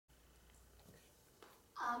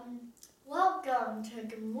Welcome to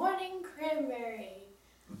Good Morning Cranberry.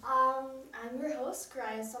 I'm your host,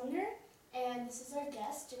 Graya Sumner, and this is our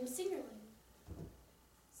guest, Jim Singerling.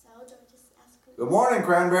 So, do I just ask her? Good morning,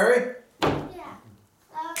 Cranberry. Yeah.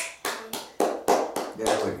 Okay.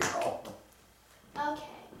 There we go.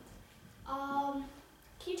 Okay. Can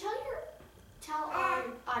you tell our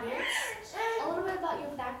audience a little bit about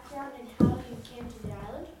your background and how you came to the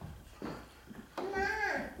island?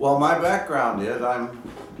 Well, my background is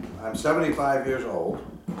I'm 75 years old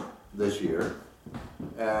this year,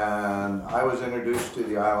 and I was introduced to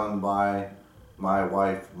the island by my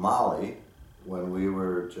wife Molly when we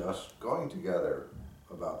were just going together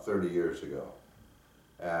about 30 years ago,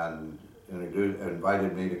 and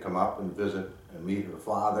invited me to come up and visit and meet her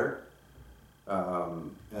father.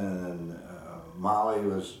 Molly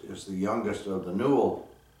is the youngest of the Newell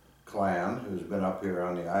clan, who's been up here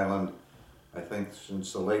on the island, I think,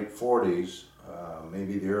 since the late 40s,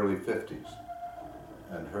 maybe the early 50s.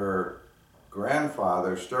 And her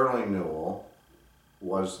grandfather, Sterling Newell,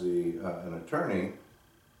 was an attorney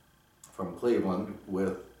from Cleveland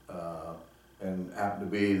and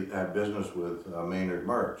happened to had business with Maynard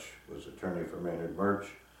Murch, was attorney for Maynard Murch.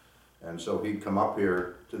 And so he'd come up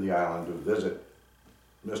here to the island to visit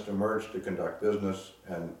Mr. Murch to conduct business,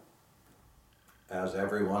 and as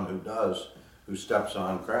everyone who steps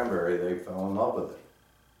on Cranberry, they fell in love with it.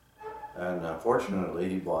 And fortunately,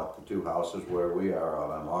 he bought the two houses where we are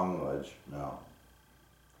out on Long Ledge now.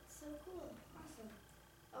 So cool. Awesome.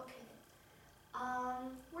 Okay.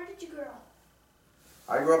 Where did you grow up?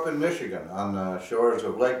 I grew up in Michigan, on the shores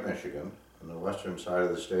of Lake Michigan, on the western side of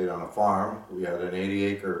the state, on a farm. We had an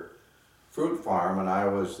 80-acre fruit farm, and I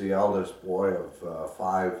was the eldest boy of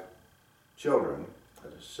 5 children,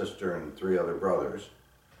 a sister and 3 other brothers.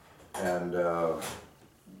 And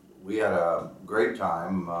we had a great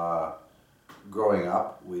time growing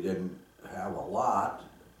up. We didn't have a lot.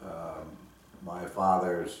 My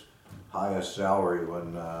father's highest salary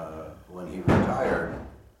when he retired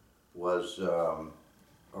was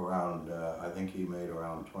around, I think he made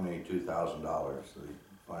around $22,000 the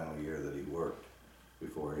final year that he worked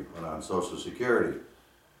before he went on Social Security.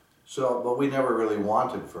 So, but we never really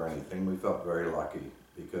wanted for anything. We felt very lucky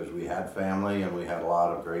because we had family and we had a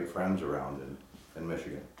lot of great friends around in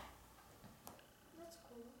Michigan. That's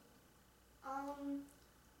cool.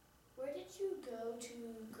 Where did you go to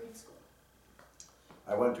grade school?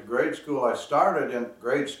 I went to grade school. I started in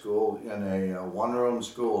grade school in a one-room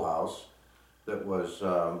schoolhouse that was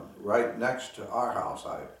right next to our house.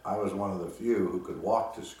 I was one of the few who could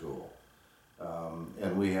walk to school.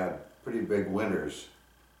 And we had pretty big winters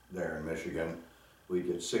there in Michigan. We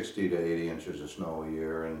get 60 to 80 inches of snow a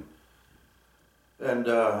year, and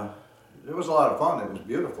it was a lot of fun. It was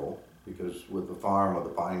beautiful because with the farm with the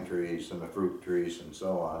pine trees and the fruit trees and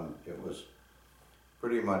so on, it was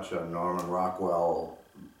pretty much a Norman Rockwell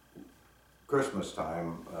Christmas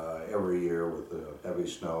time every year with the heavy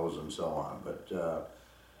snows and so on. But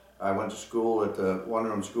I went to school at the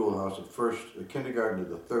one-room schoolhouse at the kindergarten to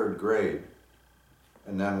the 3rd grade,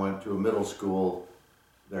 and then went to a middle school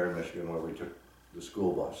there in Michigan where we took the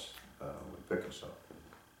school bus would pick us up,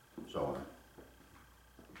 so on.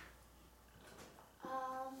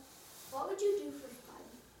 What would you do for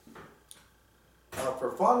fun?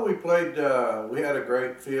 For fun, we played. We had a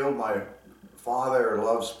great field. My father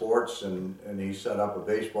loved sports, and he set up a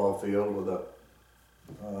baseball field with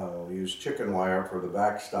we used chicken wire for the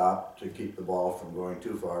backstop to keep the ball from going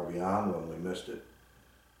too far beyond when we missed it.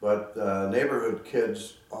 But neighborhood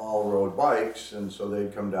kids all rode bikes, and so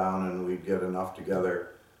they'd come down and we'd get enough together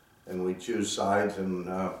and we'd choose sides and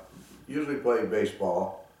usually play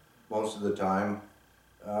baseball most of the time.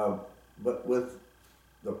 But with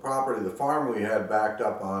the property, the farm we had backed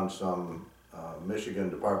up on some Michigan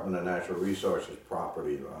Department of Natural Resources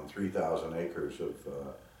property, around 3,000 acres of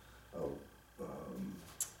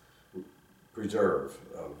preserve,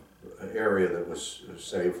 of area that was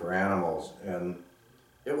saved for animals. And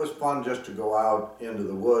it was fun just to go out into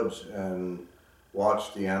the woods and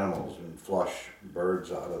watch the animals and flush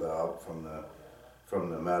birds out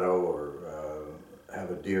from the meadow, or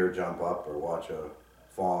have a deer jump up, or watch a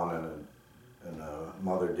fawn and a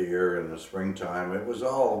mother deer in the springtime. It was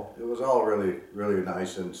all really, really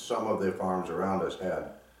nice. And some of the farms around us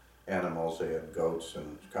had animals. They had goats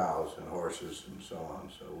and cows and horses and so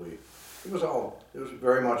on. So it was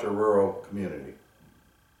very much a rural community.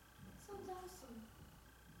 Sounds awesome.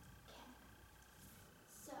 Okay.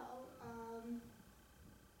 So,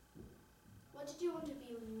 what did you want to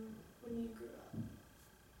be when you grew up?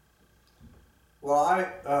 Well,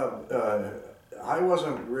 I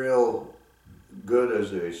wasn't real good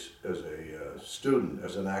as a student,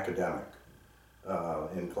 as an academic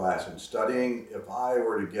in class and studying. If I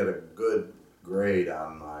were to get a good grade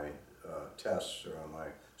on my tests or on my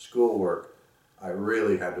schoolwork, I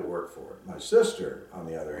really had to work for it. My sister, on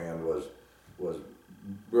the other hand, was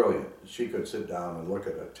brilliant. She could sit down and look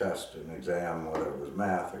at a test, an exam, whether it was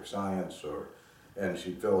math or science, and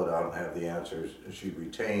she'd fill it out and have the answers. She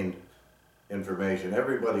retained information.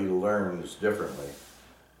 Everybody learns differently.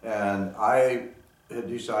 And I had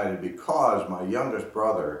decided, because my youngest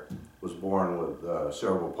brother was born with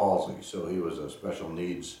cerebral palsy, so he was a special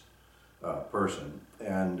needs person,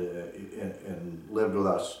 and lived with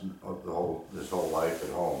us his whole life at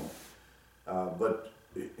home. But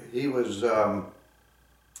he was,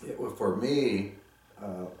 for me,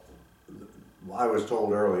 I was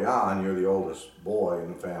told early on, you're the oldest boy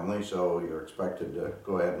in the family, so you're expected to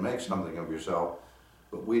go ahead and make something of yourself.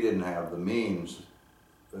 But we didn't have the means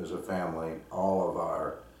as a family. All of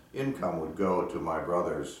our income would go to my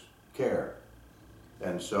brother's care.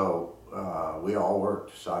 And so we all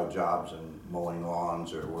worked side jobs and mowing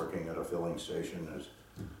lawns or working at a filling station as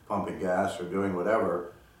pumping gas or doing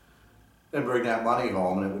whatever, and bring that money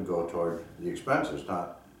home, and it would go toward the expenses.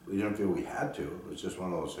 We didn't feel we had to. It was just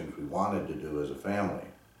one of those things we wanted to do as a family.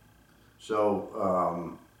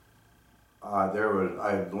 So I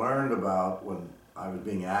had learned about, when I was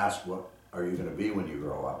being asked, what are you going to be when you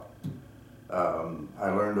grow up? I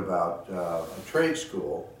learned about a trade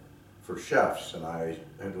school for chefs, and I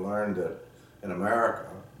had learned that in America,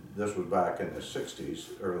 this was back in the 60s,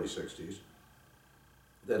 early 60s,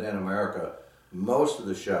 that in America, most of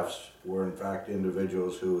the chefs were in fact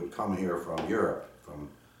individuals who had come here from Europe, from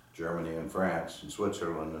Germany and France and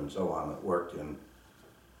Switzerland and so on, that worked in,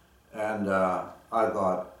 and I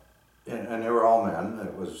thought, and they were all men.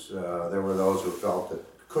 It was there were those who felt that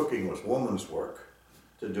cooking was woman's work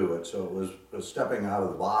to do it, so it was stepping out of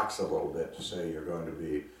the box a little bit to say you're going to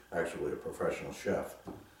be actually a professional chef.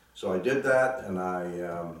 So I did that, and I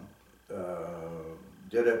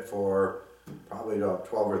did it for probably about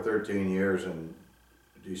 12 or 13 years, and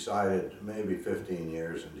decided, maybe 15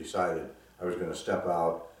 years, and decided I was going to step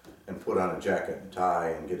out and put on a jacket and tie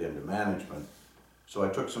and get into management. So I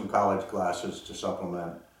took some college classes to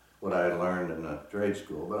supplement what I had learned in the trade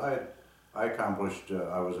school, but I accomplished,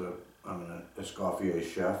 I'm an Escoffier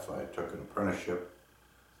chef. I took an apprenticeship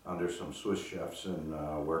under some Swiss chefs and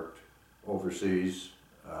worked overseas,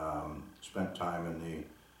 spent time in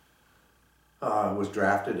the, was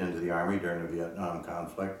drafted into the Army during the Vietnam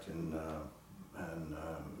conflict, and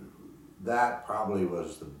that probably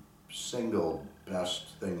was the single best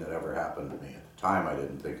thing that ever happened to me. At the time I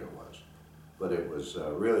didn't think it was, but it was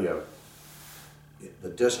really the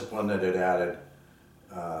discipline that it added,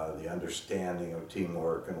 the understanding of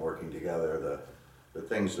teamwork and working together, the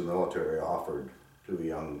things the military offered to a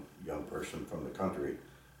young person from the country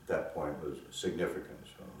at that point was significant.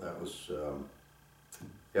 So that was,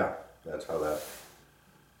 yeah, that's how that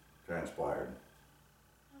transpired.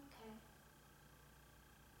 Okay.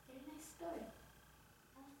 Very nice story.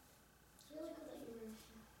 It's really cool that you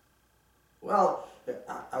were. Well,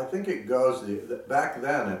 I think it goes, back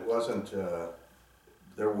then it wasn't,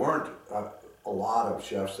 there weren't a lot of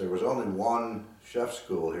chefs. There was only one chef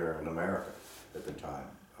school here in America at the time.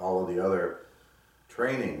 All of the other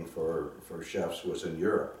training for chefs was in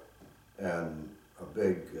Europe, and a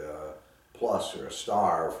big plus or a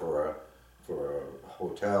star for a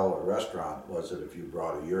hotel or restaurant was that if you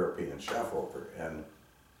brought a European chef over. And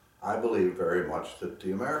I believe very much that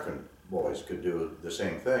the American boys could do the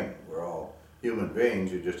same thing. We're all human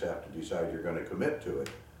beings. You just have to decide you're going to commit to it.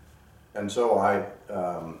 And so I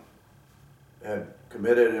had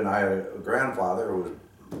committed, and I had a grandfather who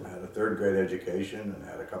had a third grade education and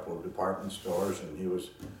had a couple of department stores, and he was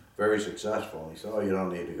very successful. And he said, oh, you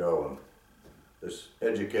don't need to go, and this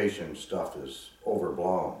education stuff is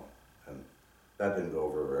overblown. And that didn't go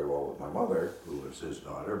over very well with my mother, who was his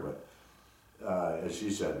daughter, but as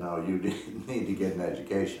she said, no, you need to get an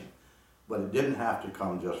education. But it didn't have to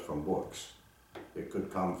come just from books. It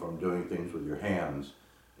could come from doing things with your hands,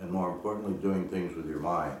 and more importantly, doing things with your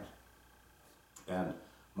mind. And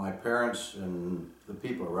my parents and the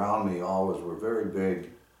people around me always were very big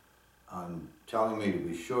on telling me to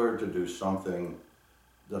be sure to do something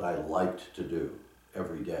that I liked to do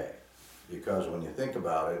every day. Because when you think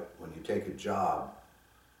about it, when you take a job,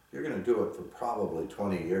 you're going to do it for probably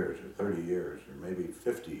 20 years or 30 years or maybe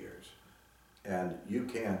 50 years. And you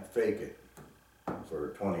can't fake it for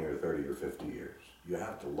 20 or 30 or 50 years. You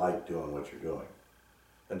have to like doing what you're doing.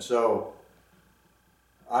 And so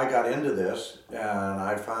I got into this, and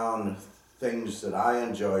I found things that I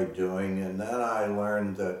enjoyed doing, and then I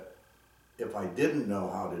learned that if I didn't know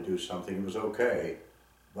how to do something, it was okay,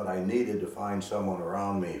 but I needed to find someone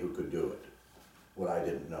around me who could do it, what I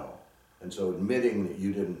didn't know. And so admitting that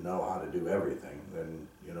you didn't know how to do everything, then,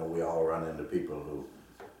 you know, we all run into people who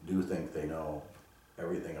do think they know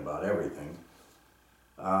everything about everything.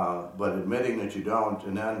 But admitting that you don't,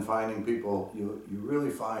 and then finding people, you really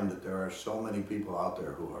find that there are so many people out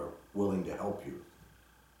there who are willing to help you.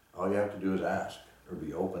 All you have to do is ask or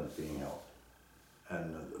be open to being helped.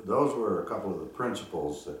 And those were a couple of the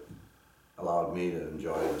principles that allowed me to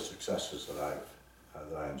enjoy the successes that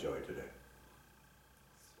I enjoy today.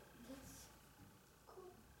 That's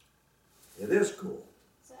cool. It is cool.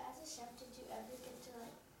 So as a chef, did you ever get to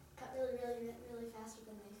like cut really fast with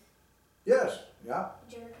a knife? Yes, yeah.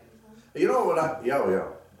 Did you ever cut your thumb? You know what yeah.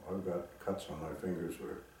 I've got cuts on my fingers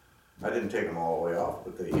where I didn't take them all the way off,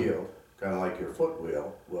 but they healed. Kind of like your foot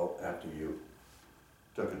will. Well, after you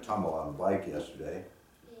took a tumble on the bike yesterday.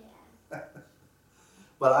 Yeah.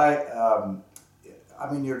 But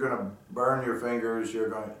I mean, you're going to burn your fingers. You're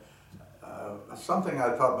going. Something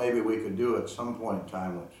I thought maybe we could do at some point in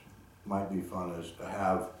time, which might be fun, is to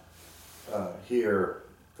have here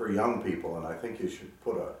for young people, and I think you should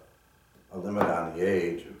put a limit on the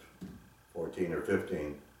age of 14 or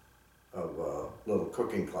 15 of little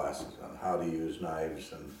cooking classes on how to use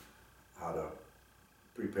knives and how to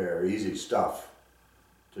prepare easy stuff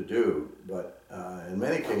to do. But in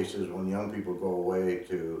many cases, when young people go away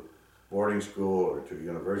to boarding school or to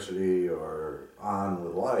university or on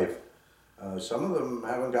with life, some of them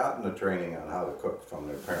haven't gotten the training on how to cook from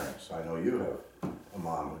their parents. I know you have a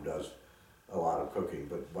mom who does a lot of cooking,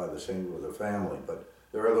 but by the same with a family. But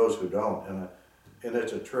there are those who don't, and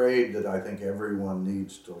it's a trade that I think everyone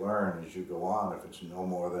needs to learn as you go on, if it's no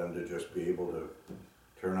more than to just be able to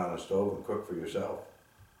turn on a stove and cook for yourself.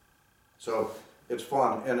 So it's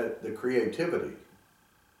fun, and the creativity,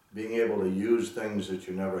 being able to use things that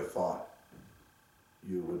you never thought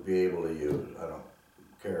you would be able to use. I don't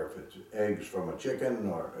care if it's eggs from a chicken,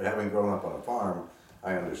 or having grown up on a farm,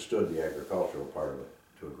 I understood the agricultural part of it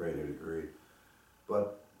to a greater degree.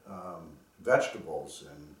 But vegetables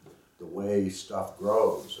and the way stuff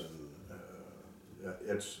grows, and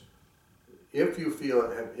it's, if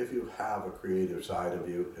you have a creative side of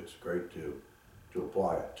you, it's great to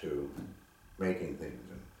apply it to making things.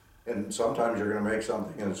 And sometimes you're going to make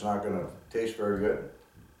something and it's not going to taste very good,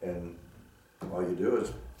 and all you do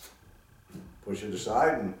is push it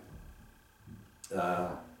aside and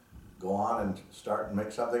go on and start and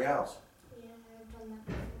make something else. Yeah, I've done that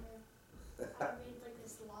before. I made like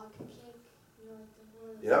this log cake, you know, like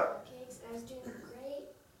one of those Yep. log cakes, and I was doing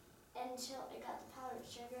great until I got the powdered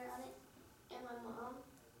sugar on it. And my mom,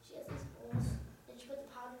 she has these bowls, and she put the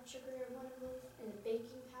powdered sugar in one of them, and the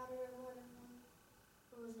baking powder in one of them.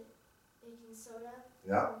 What was it? Baking soda.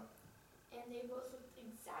 Yeah. And they both looked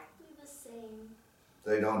exactly the same.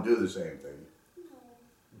 They don't do the same thing. No,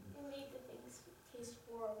 it made the things taste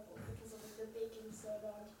horrible because of the baking soda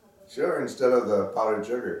on top of it. Sure, instead of the powdered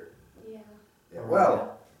sugar. Yeah. Yeah,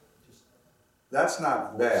 well, that's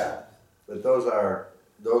not bad, but those are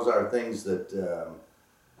things that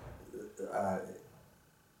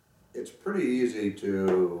it's pretty easy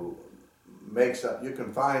to make some. You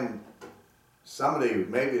can find somebody,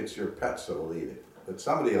 maybe it's your pets that will eat it, but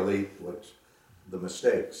somebody will eat the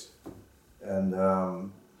mistakes. And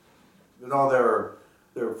you know,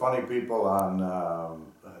 there were funny people on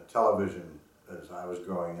television as I was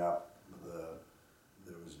growing up.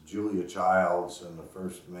 There was Julia Childs, and the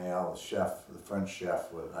first male chef, the French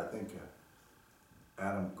chef, was, I think,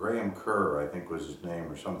 Graham Kerr, I think was his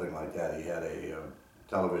name, or something like that. He had a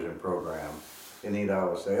television program, and he'd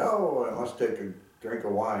always say, "Oh, I must take a drink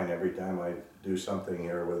of wine every time I do something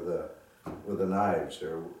here with the knives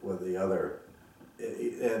or with the other."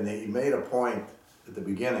 And he made a point at the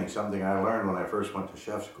beginning, something I learned when I first went to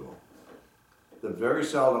chef school, that very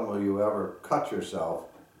seldom will you ever cut yourself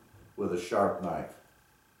with a sharp knife.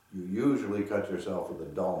 You usually cut yourself with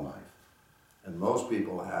a dull knife. And most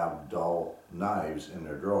people have dull knives in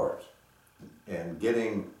their drawers. And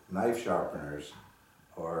getting knife sharpeners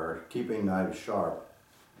or keeping knives sharp,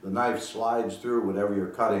 the knife slides through whatever you're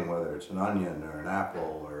cutting, whether it's an onion or an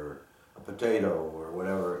apple or a potato or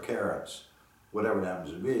whatever, carrots, whatever it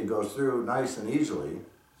happens to be. It goes through nice and easily.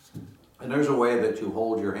 And there's a way that you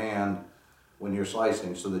hold your hand when you're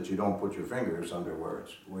slicing so that you don't put your fingers under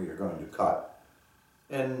where you're going to cut.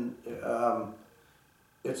 And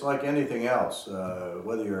it's like anything else.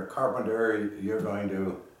 Whether you're a carpenter, you're going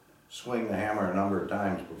to swing the hammer a number of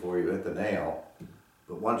times before you hit the nail.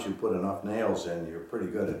 But once you put enough nails in, you're pretty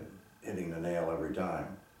good at hitting the nail every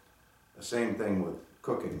time. The same thing with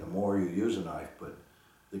cooking. The more you use a knife, but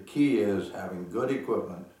the key is having good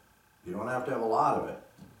equipment. You don't have to have a lot of it,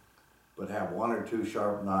 but have one or two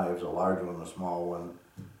sharp knives, a large one, a small one,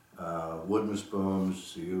 wooden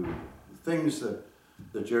spoons, things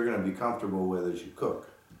that you're gonna be comfortable with as you cook.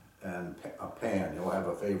 And a pan, you'll have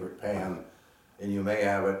a favorite pan, and you may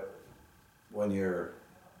have it when you're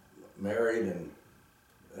married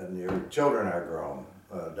and your children are grown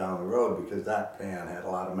down the road, because that pan had a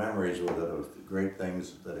lot of memories with it of the great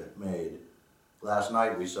things that it made. Last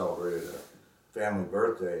night we celebrated a family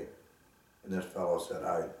birthday, and this fellow said,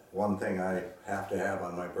 one thing I have to have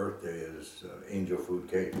on my birthday is angel food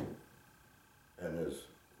cake. And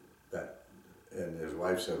his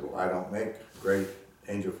wife said, well, I don't make great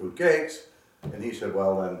angel food cakes. And he said,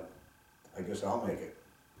 well then, I guess I'll make it.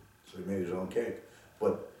 So he made his own cake.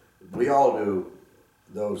 But we all do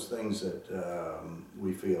those things that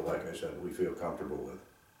we feel, like I said, we feel comfortable with.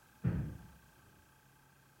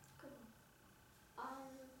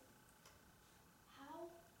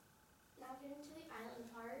 Now getting to the island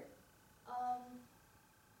part,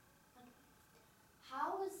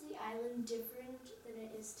 how is the island different than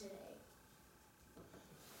it is today?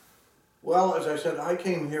 Well, as I said, I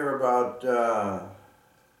came here about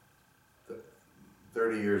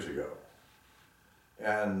 30 years ago.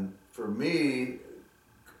 And for me,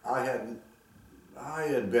 I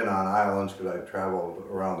had been on islands because I traveled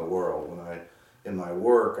around the world. In my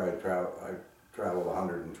work, I traveled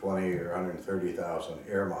 120 or 130,000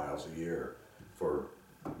 air miles a year for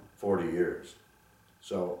 40 years.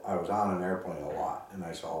 So I was on an airplane a lot, and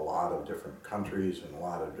I saw a lot of different countries and a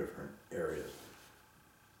lot of different areas.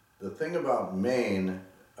 The thing about Maine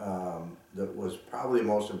that was probably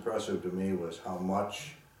most impressive to me was how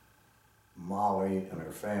much Molly and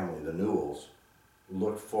her family, the Newells,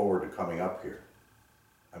 looked forward to coming up here.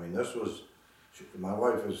 I mean, my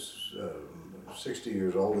wife is 60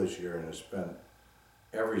 years old this year and has spent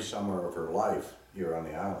every summer of her life here on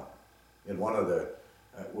the island. In one of the,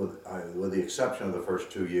 with the exception of the first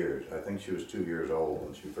 2 years, I think she was 2 years old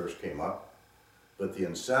when she first came up. But the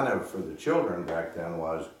incentive for the children back then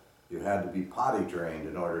was you had to be potty trained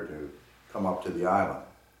in order to come up to the island.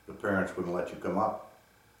 The parents wouldn't let you come up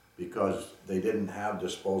because they didn't have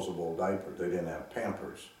disposable diapers. They didn't have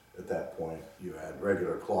Pampers at that point. You had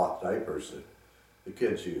regular cloth diapers that the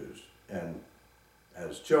kids used. And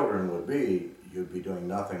as children would be, you'd be doing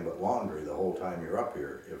nothing but laundry the whole time you're up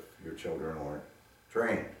here if your children weren't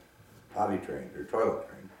trained, potty trained or toilet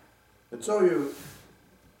trained. And so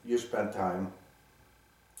you spent time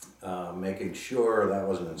making sure that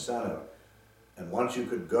was an incentive. And once you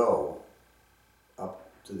could go up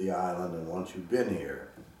to the island, and once you've been here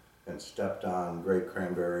and stepped on Great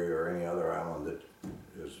Cranberry or any other island that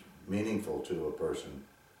is meaningful to a person,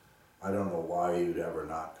 I don't know why you'd ever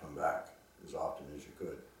not come back as often as you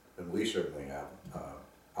could. And we certainly have.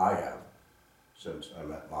 I have, since I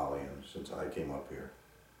met Molly and since I came up here.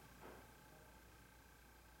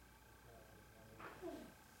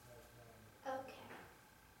 Okay.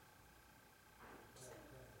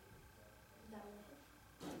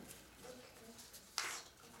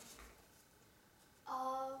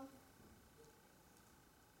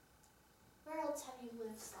 Where else have you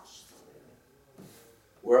lived / lived?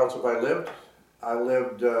 Where else have I lived? I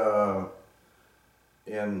lived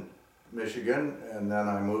in Michigan, and then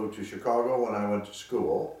I moved to Chicago when I went to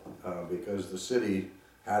school because the city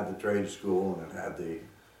had the trade school and it had the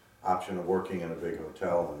option of working in a big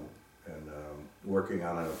hotel and working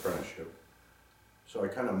on an apprenticeship. So I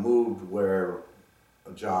kind of moved where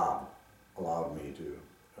a job allowed me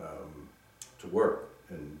to work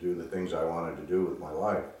and do the things I wanted to do with my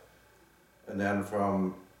life. And then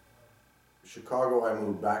from Chicago, I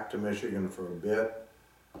moved back to Michigan for a bit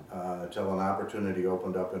until an opportunity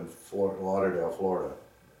opened up in Lauderdale, Florida.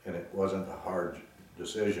 And it wasn't a hard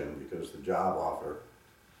decision because the job offer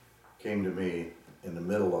came to me in the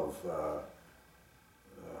middle of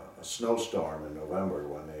a snowstorm in November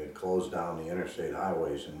when they had closed down the interstate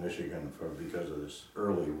highways in Michigan because of this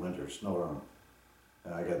early winter storm.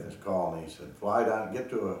 And I got this call and he said, fly down, get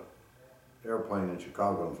to an airplane in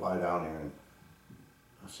Chicago and fly down here and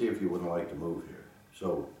see if you wouldn't like to move here.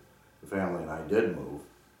 So the family and I did move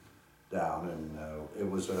down, and it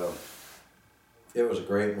was a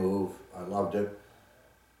great move. I loved it.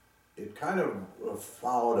 It kind of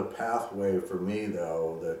followed a pathway for me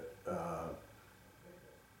though that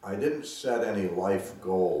I didn't set any life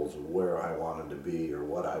goals of where I wanted to be or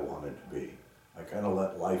what I wanted to be. I kind of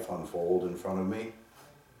let life unfold in front of me.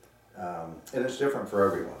 And it's different for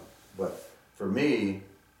everyone. But for me,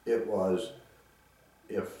 it was,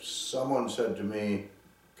 if someone said to me,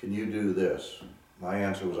 can you do this? My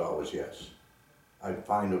answer was always yes. I'd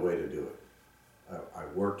find a way to do it. I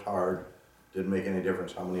worked hard, didn't make any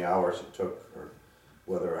difference how many hours it took, or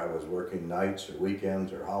whether I was working nights or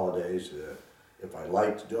weekends or holidays. If I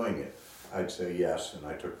liked doing it, I'd say yes, and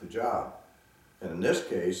I took the job. And in this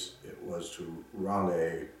case, it was to run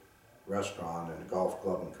a restaurant and a golf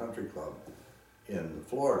club and country club in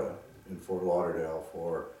Florida, in Fort Lauderdale,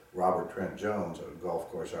 for Robert Trent Jones, a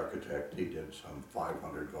golf course architect. He did some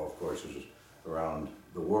 500 golf courses around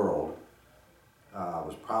the world.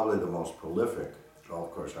 Was probably the most prolific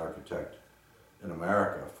golf course architect in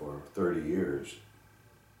America for 30 years,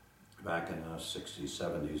 back in the 60s,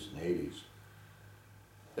 70s, and 80s,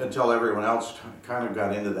 until everyone else kind of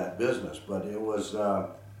got into that business. But it was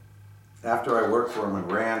after I worked for him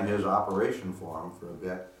and ran his operation for him for a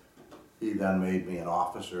bit, he then made me an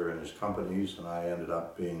officer in his companies, and I ended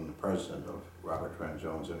up being the president of Robert Trent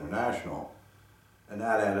Jones International. And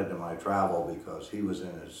that added to my travel because he was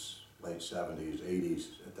in his late 70s, 80s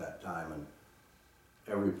at that time, and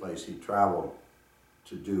every place he traveled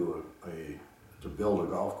to do to build a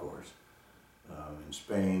golf course, in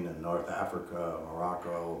Spain and North Africa,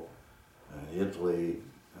 Morocco, Italy,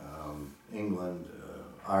 England,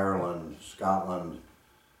 Ireland, Scotland.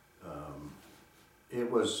 It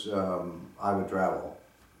was, I would travel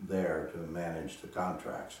there to manage the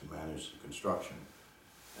contracts and manage the construction.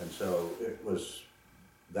 And so it was,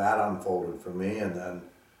 that unfolded for me. And then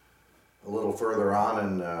a little further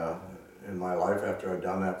on in my life, after I'd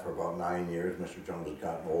done that for about 9 years, Mr. Jones had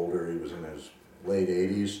gotten older. He was in his late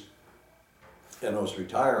 80s and was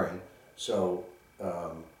retiring. So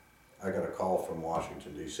I got a call from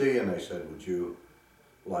Washington, D.C., and they said, would you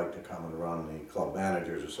like to come and run the Club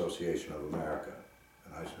Managers Association of America?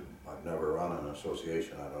 And I said, I've never run an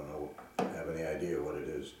association. I don't know, have any idea what it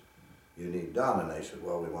is you need done. And they said,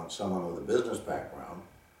 well, we want someone with a business background.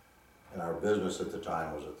 And our business at the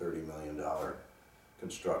time was a $30 million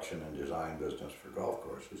construction and design business for golf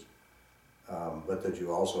courses. But that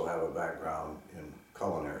you also have a background in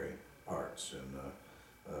culinary arts, and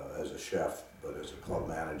as a chef, but as a club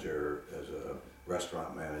manager, as a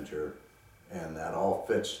restaurant manager, and that all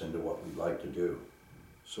fits into what we'd like to do.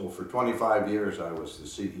 So for 25 years, I was the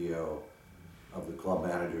CEO of the Club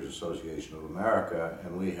Managers Association of America,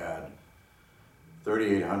 and we had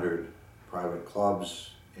 3,800 private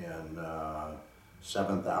clubs and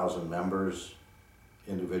 7,000 members,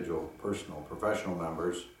 individual, personal, professional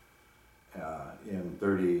members, in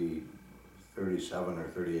 37 or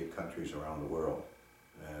 38 countries around the world.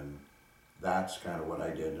 And that's kind of what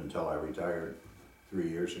I did until I retired 3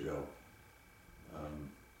 years ago,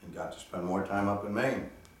 and got to spend more time up in Maine.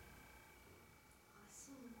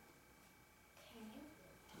 Awesome.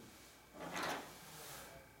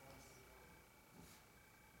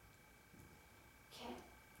 Okay.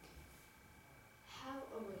 Oh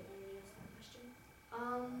wait, I already asked that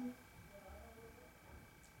question.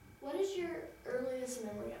 What is your earliest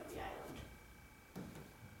memory of the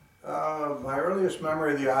island? My earliest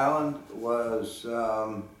memory of the island was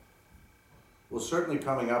certainly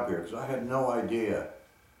coming up here, because I had no idea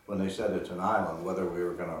when they said it's an island whether we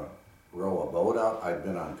were going to row a boat out. I'd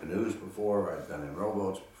been on canoes before, I'd been in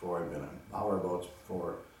rowboats before, I'd been on power boats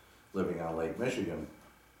before, living on Lake Michigan.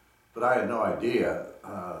 But I had no idea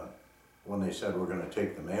when they said we're going to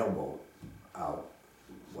take the mailboat out,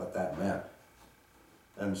 what that meant.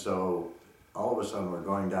 And so all of a sudden we're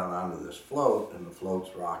going down onto this float, and the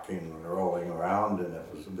float's rocking and rolling around, and it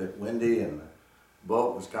was a bit windy, and the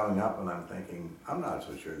boat was coming up, and I'm thinking, I'm not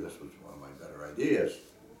so sure this was one of my better ideas.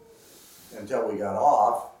 Until we got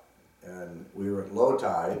off, and we were at low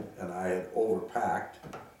tide, and I had overpacked,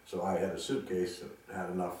 so I had a suitcase that had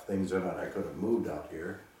enough things in it I could have moved out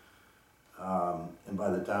here. And by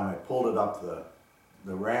the time I pulled it up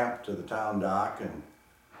the ramp to the town dock, and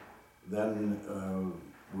then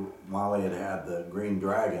Molly had the Green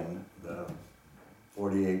Dragon, the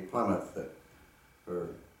 48 Plymouth that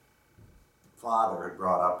her father had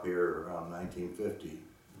brought up here around 1950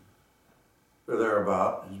 or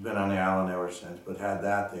thereabout. He's been on the island ever since, but had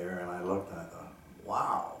that there, and I looked and I thought,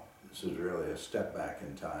 wow, this is really a step back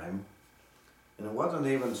in time. And it wasn't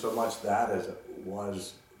even so much that as it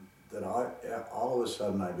was that all of a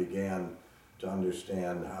sudden I began to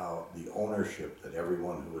understand how the ownership that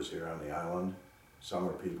everyone who was here on the island,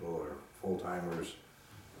 summer people or full-timers,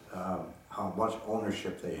 how much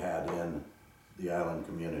ownership they had in the island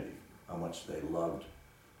community, how much they loved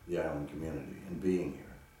the island community and being here.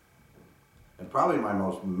 And probably my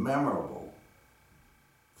most memorable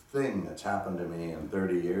thing that's happened to me in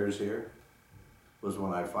 30 years here was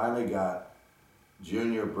when I finally got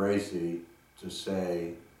Junior Bracey to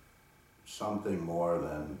say something more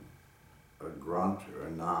than a grunt or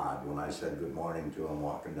a nod when I said good morning to him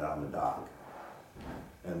walking down the dock.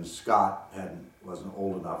 And Scott wasn't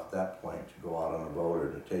old enough at that point to go out on a boat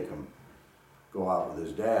or to take him, go out with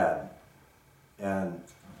his dad. And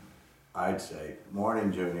I'd say,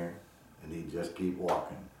 "Morning, Junior," and he'd just keep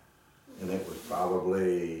walking. And it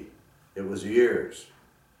was years,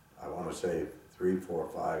 I want to say 3, 4,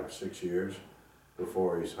 5, 6 years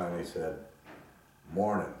before he finally said,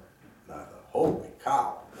 "Morning." And I thought, holy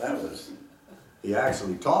cow, he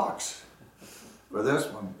actually talks for this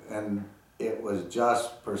one. And it was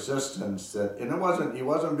just persistence and he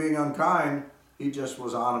wasn't being unkind, he just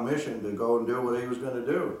was on a mission to go and do what he was going to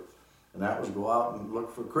do. And that was go out and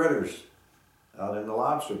look for critters out in the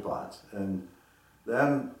lobster pots. And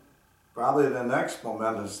then probably the next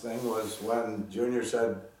momentous thing was when Junior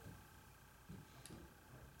said,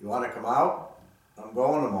 "You want to come out? I'm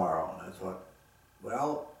going tomorrow." And I thought,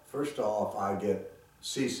 well, first of all, if I get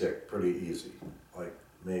seasick pretty easy, like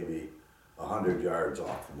maybe 100 yards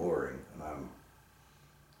off the mooring, and I'm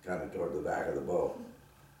kind of toward the back of the boat.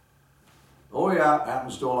 "Oh yeah,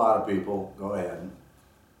 happens to a lot of people, go ahead."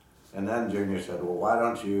 And then Junior said, "Well, why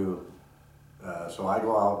don't you," so I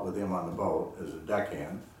go out with him on the boat as a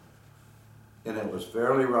deckhand, and it was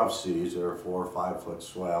fairly rough seas. There were 4 or 5 foot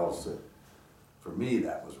swells that, for me,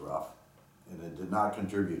 that was rough, and it did not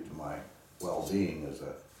contribute to my well-being as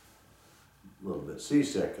a little bit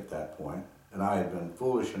seasick at that point. And I had been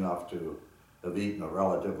foolish enough to have eaten a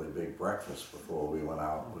relatively big breakfast before we went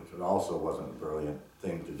out, which also wasn't a brilliant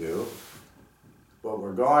thing to do. But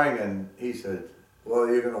we're going, and he said, "Well,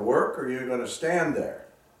 are you going to work or are you going to stand there?"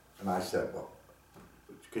 And I said, "Well,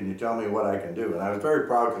 can you tell me what I can do?" And I was very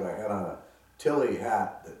proud because I had on a Tilly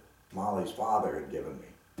hat that Molly's father had given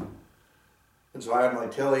me. And so I had my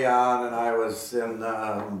Tilly on, and I was in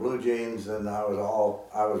blue jeans, and I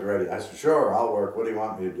was ready. I said, "Sure, I'll work. What do you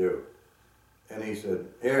want me to do?" And he said,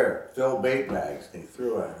 "Here, fill bait bags." And he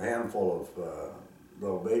threw a handful of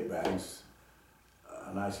little bait bags.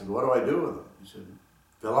 And I said, "What do I do with them?" He said,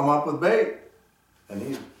 "Fill them up with bait." And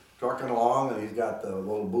he's trucking along, and he's got the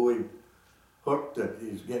little buoy hook that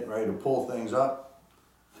he's getting ready to pull things up.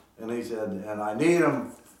 And he said, "And I need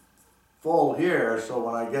them full here, so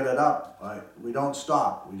when I get it up, we don't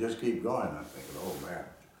stop. We just keep going." I'm thinking, oh man,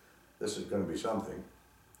 this is going to be something.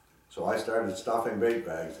 So I started stuffing bait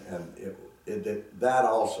bags, and that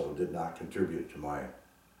also did not contribute to my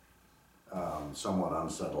somewhat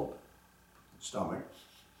unsettled stomach.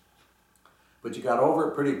 But you got over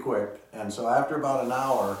it pretty quick, and so after about an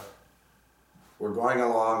hour, we're going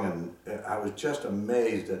along, and I was just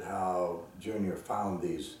amazed at how Junior found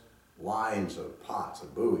these lines of pots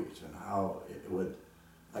of buoys and how it would.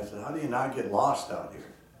 I said, "How do you not get lost out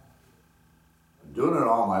here?" I'm doing it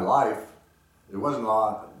all my life. It wasn't a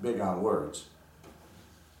lot big on words.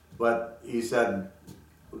 But he said,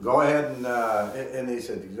 "Go ahead," and he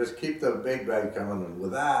said, "Just keep the bait bag coming." And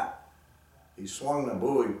with that, he swung the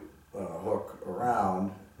buoy hook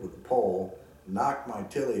around with the pole, knocked my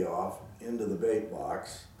Tilly off into the bait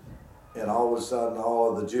box, and all of a sudden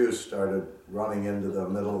all of the juice started running into the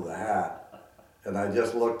middle of the hat. And I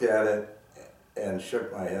just looked at it and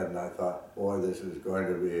shook my head, and I thought, boy, this is going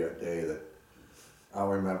to be a day that I'll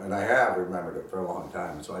remember, and I have remembered it for a long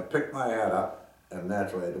time. And so I picked my hat up, and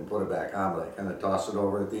naturally I didn't put it back on, but I kind of tossed it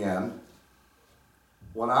over at the end.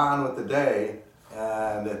 Went on with the day,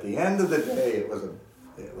 and at the end of the day, it was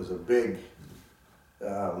a big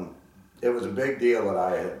deal that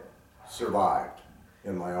I had survived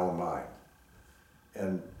in my own mind.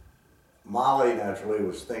 And Molly naturally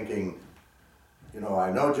was thinking,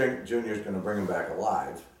 I know Junior's going to bring him back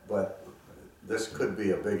alive, but this could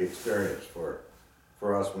be a big experience for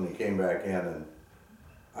us when he came back in. And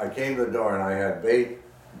I came to the door, and I had bait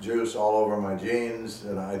juice all over my jeans,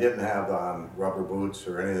 and I didn't have on rubber boots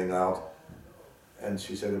or anything else. And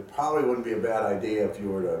she said, "It probably wouldn't be a bad idea if you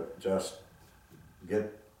were to just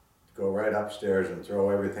go right upstairs and throw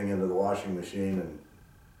everything into the washing machine."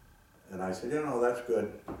 And I said, "That's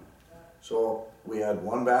good." So we had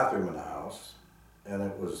one bathroom in the house, and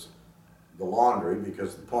it was the laundry,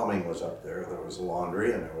 because the plumbing was up there. There was the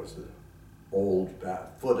laundry, and there was the old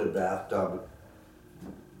footed bathtub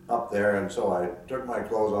up there. And so I took my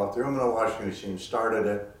clothes off, threw them in the washing machine, started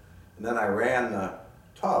it, and then I ran the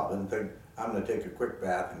tub and think, I'm going to take a quick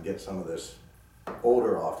bath and get some of this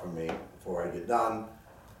odor off of me before I get done.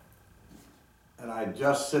 And I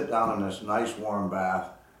just sit down in this nice warm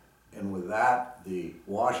bath, and with that, the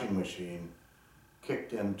washing machine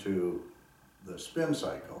kicked into the spin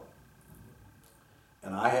cycle.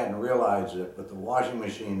 And I hadn't realized it, but the washing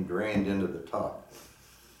machine drained into the tub.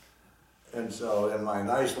 And so in my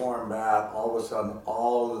nice warm bath, all of a sudden,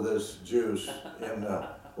 all of this juice in the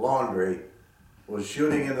laundry was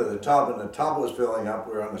shooting into the tub, and the tub was filling up.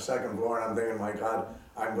 We were on the second floor, and I'm thinking, my God,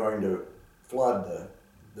 I'm going to flood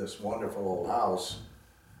this wonderful old house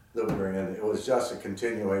that we were in. It was just a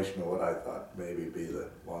continuation of what I thought maybe be the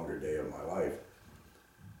longer day of my life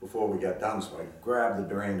before we got done. So I grabbed the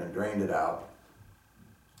drain and drained it out,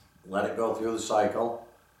 let it go through the cycle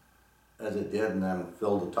as it did, and then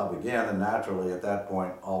filled the tub again. And naturally at that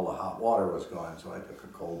point all the hot water was gone, so I took a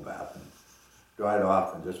cold bath and dried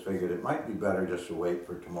off, and just figured it might be better just to wait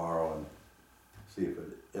for tomorrow and see if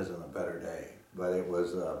it isn't a better day. But it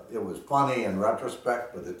was funny in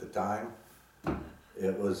retrospect, but at the time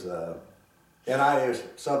it was, and I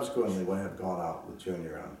subsequently have gone out with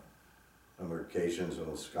Junior on vacations and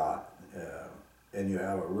with Scott, and you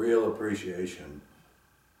have a real appreciation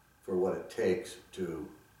for what it takes to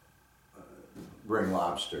bring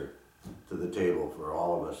lobster to the table for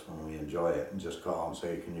all of us when we enjoy it, and just call and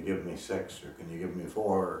say, can you give me 6, or can you give me 4,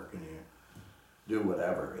 or can you do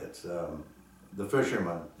whatever. It's the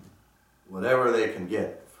fishermen, whatever they can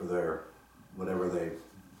get for their whatever they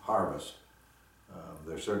harvest,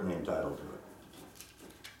 they're certainly entitled to it.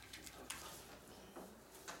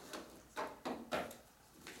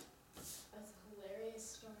 That's a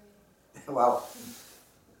hilarious story. Well,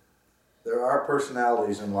 there are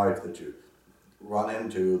personalities in life that you run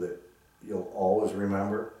into that you'll always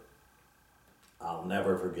remember. I'll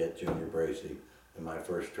never forget Junior Bracey and my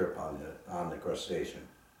first trip on the crustacean.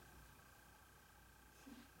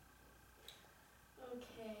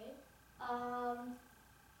 Okay.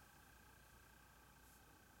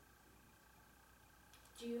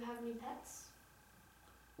 Do you have any pets?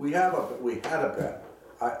 We had a pet.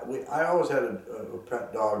 I always had a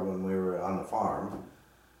pet dog when we were on the farm.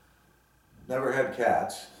 Never had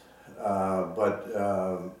cats, but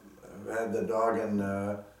had the dog. And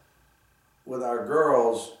with our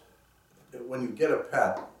girls, when you get a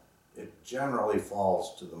pet, it generally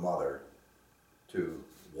falls to the mother to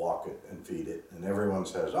walk it and feed it. And everyone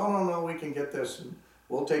says, oh, no, we can get this, and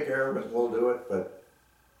we'll take care of it, we'll do it. But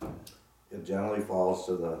it generally falls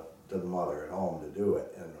to the mother at home to do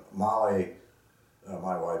it. And Molly,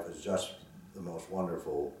 my wife, is just the most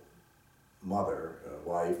wonderful mother,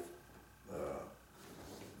 wife,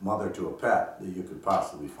 mother to a pet that you could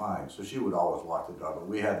possibly find. So she would always walk the dog. But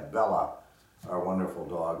we had Bella, our wonderful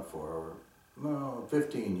dog, for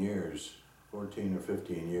 15 years, 14 or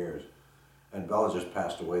 15 years. And Bella just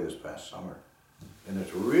passed away this past summer. And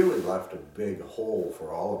it's really left a big hole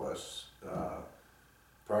for all of us,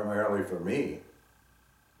 primarily for me.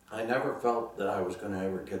 I never felt that I was going to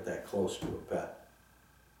ever get that close to a pet.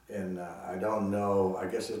 And I don't know, I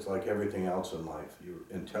guess it's like everything else in life.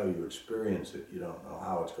 Until you experience it, you don't know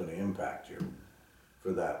how it's going to impact you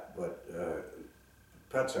for that. But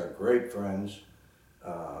pets are great friends.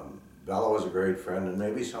 Bella was a great friend, and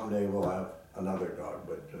maybe someday we'll have another dog.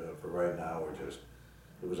 But for right now,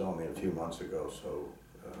 it was only a few months ago, so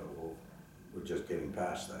we're just getting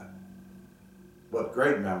past that. But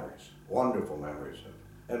great memories, wonderful memories.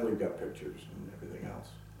 And we've got pictures and everything else.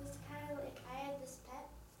 It's kind of like I had this pet.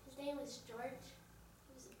 His name was George.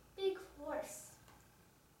 He was a big horse.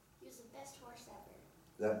 He was the best horse ever.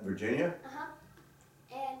 Is that Virginia? Uh-huh.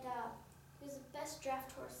 And he was the best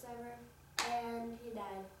draft horse ever. And he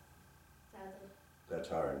died, sadly. That's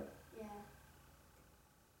hard. Yeah.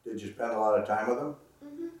 Did you spend a lot of time with him?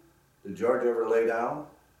 Mm-hmm. Did George ever lay down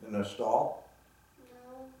in a stall?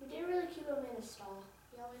 No, we didn't really keep him in a stall.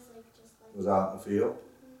 He always Was out in the field?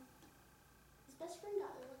 His best friend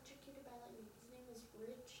got electrocuted by lightning. His name was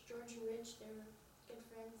Rich, George and Rich. They were good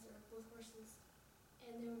friends. They were both horses.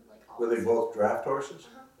 And they were like all. Were they both draft horses?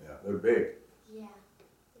 Uh-huh. Yeah, they're big. Yeah.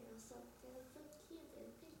 They were so cute. They were big, skinny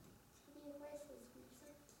horses. They were so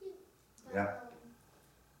cute. But, Yeah.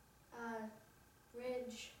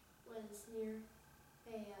 Ridge was near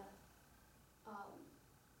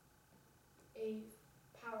a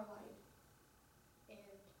power line, and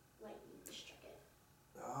lightning struck it.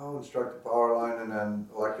 Oh, and struck the power line and then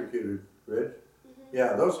electrocuted Ridge? Mm-hmm.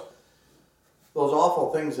 Yeah, those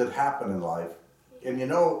awful things that happen in life. And you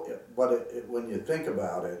know, when you think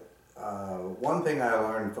about it, one thing I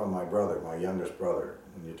learned from my brother, my youngest brother,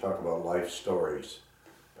 when you talk about life stories,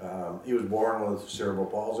 he was born with cerebral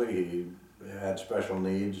palsy. He had special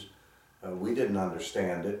needs. We didn't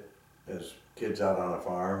understand it as kids out on a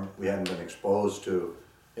farm. We hadn't been exposed to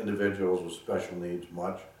individuals with special needs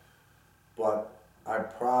much. But I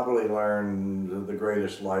probably learned the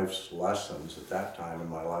greatest life's lessons at that time in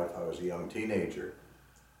my life. I was a young teenager.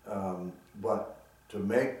 But to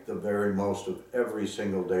make the very most of every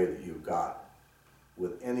single day that you've got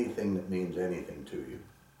with anything that means anything to you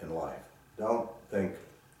in life. Don't think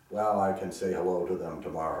well, I can say hello to them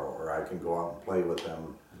tomorrow, or I can go out and play with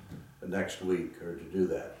them the next week, or to do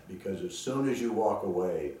that. Because as soon as you walk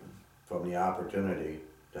away from the opportunity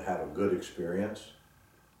to have a good experience,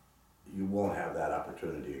 you won't have that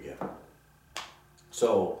opportunity again.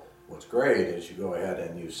 So what's great is you go ahead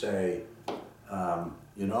and you say,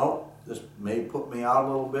 you know, this may put me out a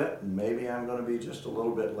little bit, and maybe I'm gonna be just a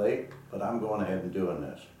little bit late, but I'm going ahead and doing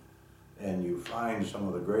this. And you find some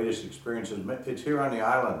of the greatest experiences. It's here on the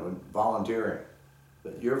island when volunteering,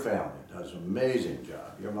 but your family does an amazing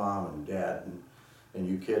job. Your mom and dad and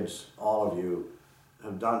you kids, all of you,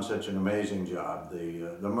 have done such an amazing job.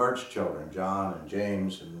 The Merch children, John and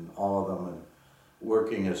James and all of them, and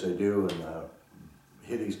working as they do in the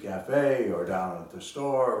Hitty's Cafe or down at the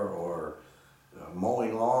store, or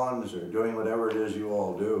mowing lawns, or doing whatever it is you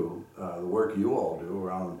all do, the work you all do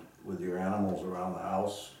around with your animals around the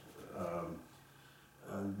house.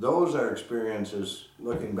 Those are experiences,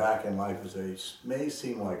 looking back in life, as they may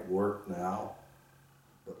seem like work now,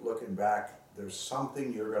 but looking back, there's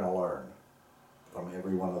something you're gonna learn from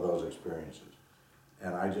every one of those experiences.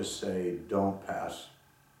 And I just say, don't pass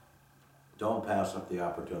up the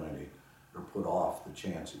opportunity, or put off the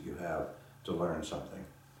chance that you have to learn something,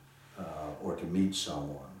 or to meet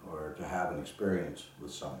someone, or to have an experience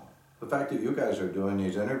with someone. The fact that you guys are doing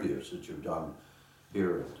these interviews that you've done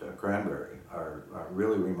here at Cranberry are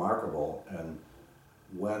really remarkable, and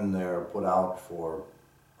when they're put out for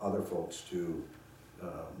other folks to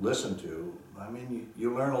listen to, I mean,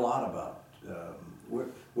 you learn a lot about.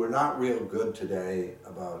 We're not real good today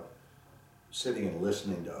about sitting and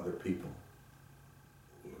listening to other people.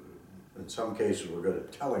 In some cases, we're good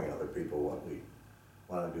at telling other people what we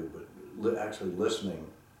want to do, but actually listening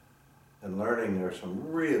and learning. There are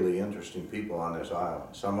some really interesting people on this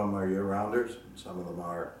island. Some of them are year-rounders, some of them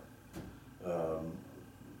are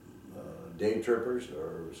day trippers,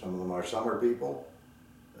 or some of them are summer people,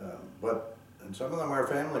 and some of them are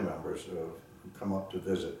family members who come up to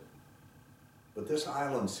visit. But this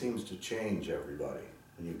island seems to change everybody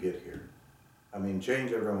when you get here. I mean,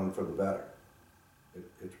 change everyone for the better.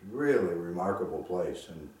 It's really a remarkable place,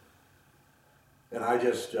 and I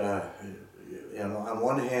just, on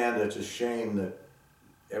one hand, it's a shame that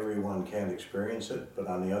everyone can't experience it, but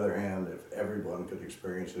on the other hand, if everyone could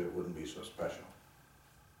experience it, it wouldn't be so special.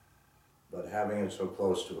 But having it so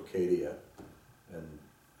close to Acadia and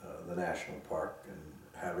the national park, and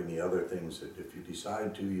having the other things that if you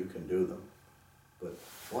decide to, you can do them. But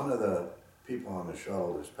one of the people on the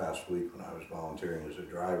shuttle this past week when I was volunteering as a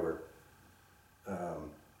driver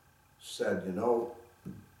said, you know,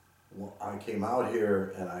 I came out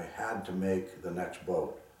here and I had to make the next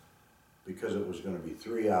boat because it was going to be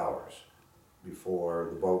 3 hours before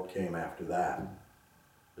the boat came after that.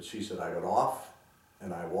 But she said, I got off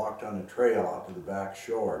and I walked on the trail out to the back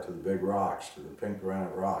shore, to the big rocks, to the pink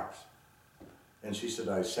granite rocks. And she said,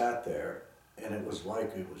 I sat there and it was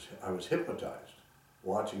like I was hypnotized,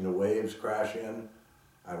 watching the waves crash in.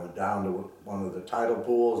 I went down to one of the tidal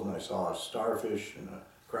pools and I saw a starfish and a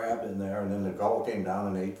crab in there, and then the gull came down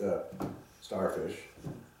and ate the starfish,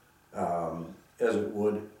 as it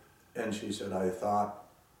would. And she said, I thought,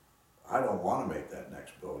 I don't want to make that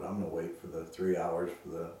next boat. I'm going to wait for the 3 hours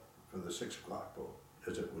for the 6 o'clock boat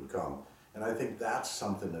as it would come. And I think that's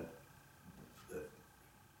something that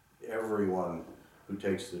everyone who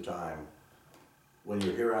takes the time, when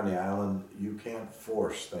you're here on the island, you can't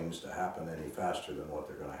force things to happen any faster than what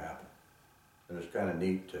they're going to happen. And it's kind of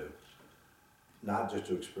neat to, not just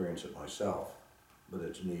to experience it myself, but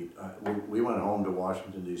it's neat. We went home to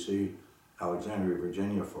Washington, D.C., Alexandria,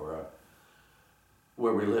 Virginia, for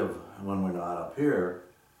where we live when we're not up here,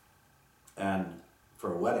 and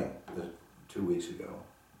for a wedding 2 weeks ago,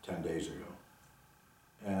 10 days ago.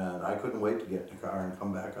 And I couldn't wait to get in the car and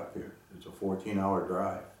come back up here. It's a 14-hour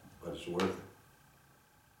drive, but it's worth it.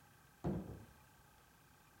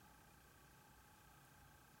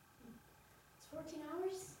 It's 14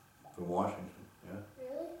 hours? From Washington, yeah.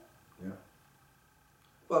 Really? Yeah.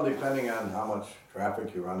 Well, depending on how much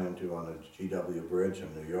traffic you run into on the GW Bridge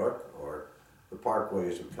in New York, or the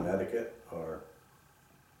parkways of Connecticut,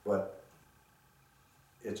 but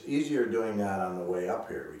it's easier doing that on the way up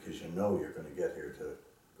here because you know you're going to get here to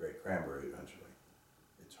Great Cranberry eventually.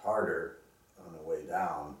 It's harder on the way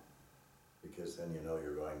down because then you know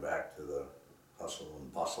you're going back to the hustle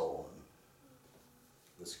and bustle and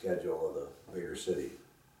the schedule of the bigger city,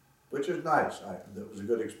 which is nice. It was a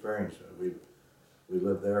good experience. We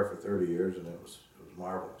lived there for 30 years and it was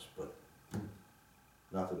marvelous, but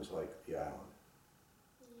nothing's like the island.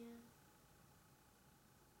 Yeah.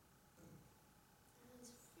 That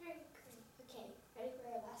was very great. Okay, ready for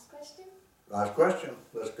our last question? Last question,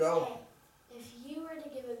 let's go. Okay. If you were to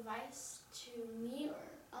give advice to me or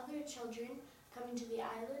other children coming to the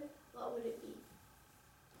island, what would it be?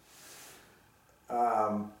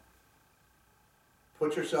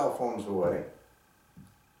 Put your cell phones away.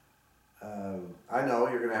 I know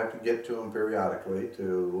you're gonna have to get to them periodically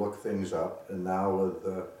to look things up, and now with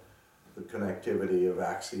the connectivity of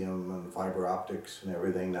Axiom and fiber optics and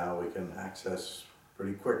everything, now we can access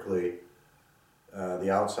pretty quickly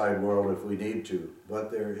the outside world if we need to.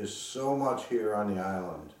 But there is so much here on the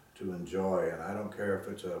island to enjoy, and I don't care if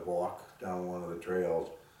it's a walk down one of the trails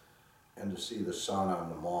and to see the sun on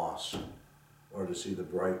the moss, or to see the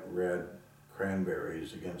bright red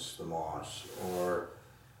cranberries against the moss, or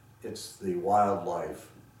it's the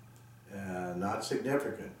wildlife, and not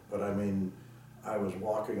significant, but I mean, I was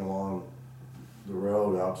walking along the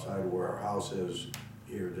road outside where our house is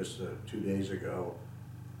here just 2 days ago,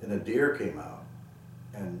 and a deer came out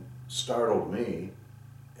and startled me,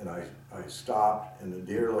 and I stopped, and the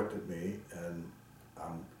deer looked at me, and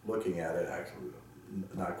I'm looking at it, actually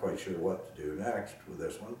not quite sure what to do next with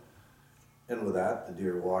this one. And with that, the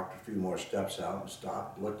deer walked a few more steps out and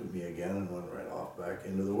stopped, looked at me again, and went right off back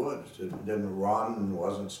into the woods. It didn't run and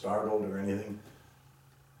wasn't startled or anything.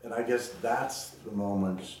 And I guess that's the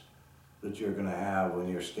moments that you're gonna have when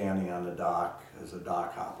you're standing on the dock as a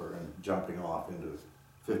dock hopper and jumping off into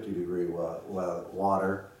 50-degree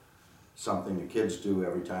water, something the kids do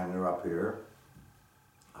every time they're up here.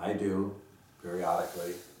 I do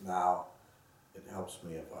periodically. Now, it helps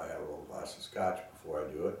me if I have a little glass of scotch before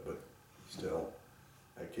I do it, but still,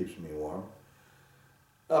 that keeps me warm.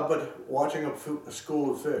 But watching a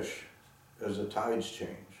school of fish as the tides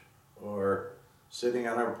change, or sitting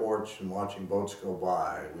on our porch and watching boats go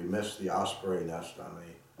by. We miss the osprey nest on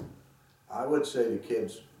me. I would say to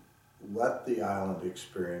kids, let the island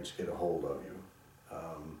experience get a hold of you.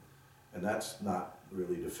 And that's not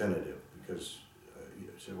really definitive, because you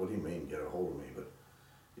say, what do you mean get a hold of me? But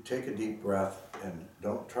you take a deep breath and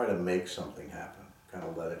don't try to make something happen. Kind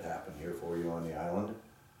of let it happen here for you on the island.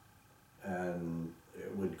 And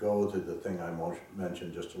it would go to the thing I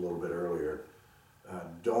mentioned just a little bit earlier.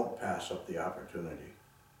 Don't pass up the opportunity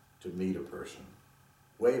to meet a person.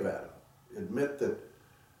 Wave at them. Admit that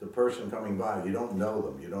the person coming by, you don't know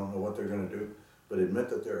them, you don't know what they're going to do, but admit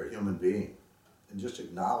that they're a human being. And just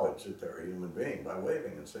acknowledge that they're a human being by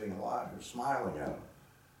waving and saying hello, or smiling at them,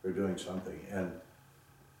 or doing something. And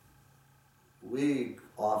we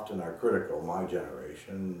often are critical, my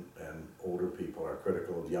generation and older people are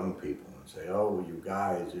critical of young people and say, oh, you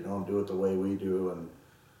guys, you don't do it the way we do. And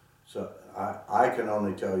so I can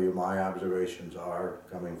only tell you my observations are,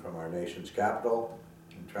 coming from our nation's capital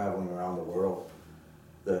and traveling around the world,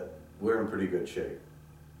 that we're in pretty good shape.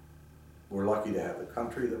 We're lucky to have the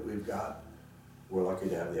country that we've got. We're lucky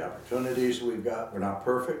to have the opportunities we've got. We're not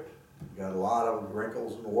perfect. We've got a lot of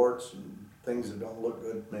wrinkles and warts and things that don't look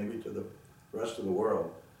good maybe to the rest of the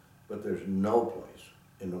world, but there's no place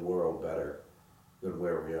in the world better than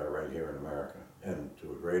where we are right here in America, and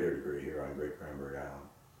to a greater degree here on Great Cranberry Island.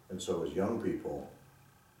 And so as young people,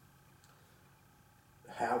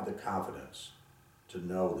 have the confidence to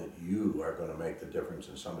know that you are going to make the difference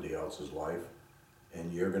in somebody else's life,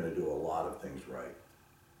 and you're going to do a lot of things right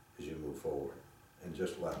as you move forward, and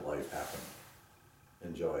just let life happen.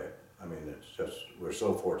 Enjoy it. I mean, it's just, we're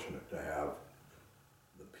so fortunate to have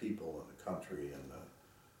the people and the country and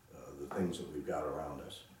the things that we've got around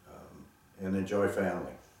us. And enjoy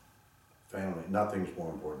family. Family, nothing's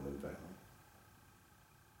more important than family.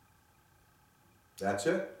 That's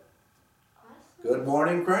it. Awesome. Good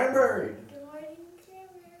morning, Cranberry. Good morning,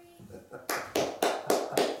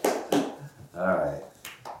 Cranberry. All right.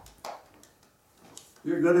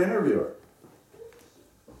 You're a good interviewer.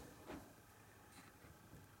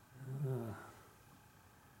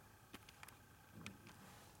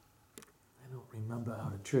 I don't remember how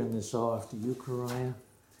to turn this off. Do you, Karaya?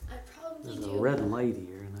 I probably There's do. a red light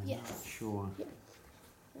here, and I'm Yes. not sure. Here.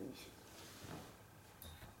 Let me see.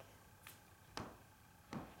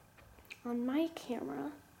 On my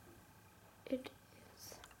camera, it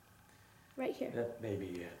is right here. That may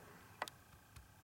be it.